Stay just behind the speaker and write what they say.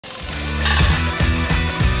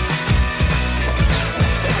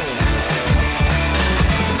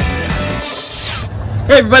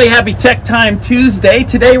Hey everybody, happy Tech Time Tuesday.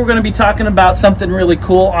 Today we're going to be talking about something really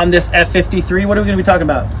cool on this F53. What are we going to be talking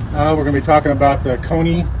about? We're going to be talking about the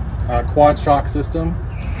KONI Quad shock system,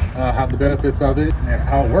 how the benefits of it, and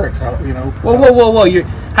how it works. How, you know. Whoa!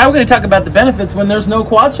 How are we going to talk about the benefits when there's no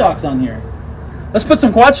quad shocks on here? Let's put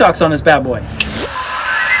some quad shocks on this bad boy.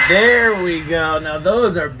 There we go. Now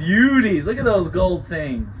those are beauties. Look at those gold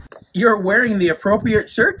things. You're wearing the appropriate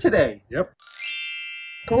shirt today. Yep.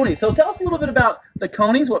 KONI. So tell us a little bit about the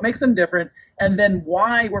KONIs, what makes them different, and then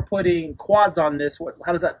why we're putting quads on this.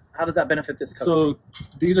 How does that benefit this coach? So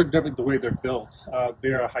these are different the way they're built.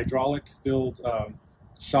 They're a hydraulic filled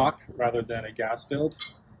shock rather than a gas filled.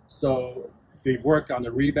 So they work on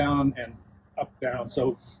the rebound and up down.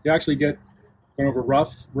 So you actually get going over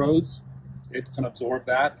rough roads, it can absorb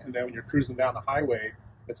that, and then when you're cruising down the highway,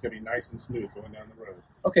 it's going to be nice and smooth going down the road.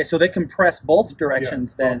 Okay, so they compress both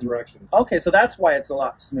directions then. Both directions. Okay, so that's why it's a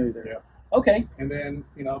lot smoother. Yeah. Okay. And then,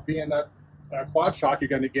 you know, being that quad shock, you're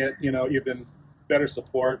going to get, you know, even better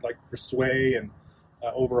support, like for sway and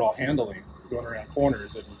overall handling, going around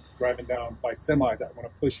corners and driving down by semis that want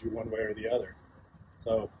to push you one way or the other.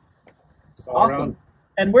 So, it's all awesome. around.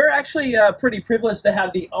 And we're actually pretty privileged to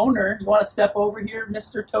have the owner. You want to step over here,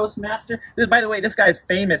 Mr. Toastmaster? By the way, this guy's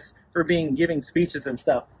famous for giving speeches and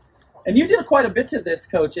stuff. And you did quite a bit to this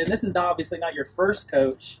coach, and this is obviously not your first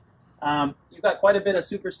coach. You've got quite a bit of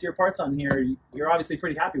SuperSteer parts on here. You're obviously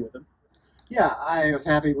pretty happy with them. Yeah, I was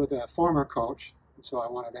happy with a former coach, so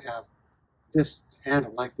I wanted to have this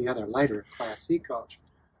handled like the other lighter Class C coach.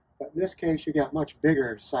 But in this case, you got much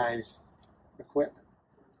bigger size equipment.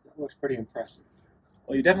 It looks pretty impressive.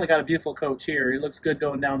 Well, you definitely got a beautiful coach here. It looks good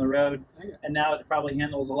going down the road, and now it probably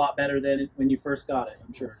handles a lot better than when you first got it,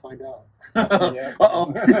 I'm sure. We'll find out.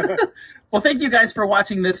 Uh-oh. Well, thank you guys for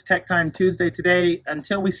watching this Tech Time Tuesday today.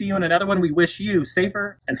 Until we see you in another one, we wish you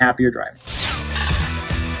safer and happier driving.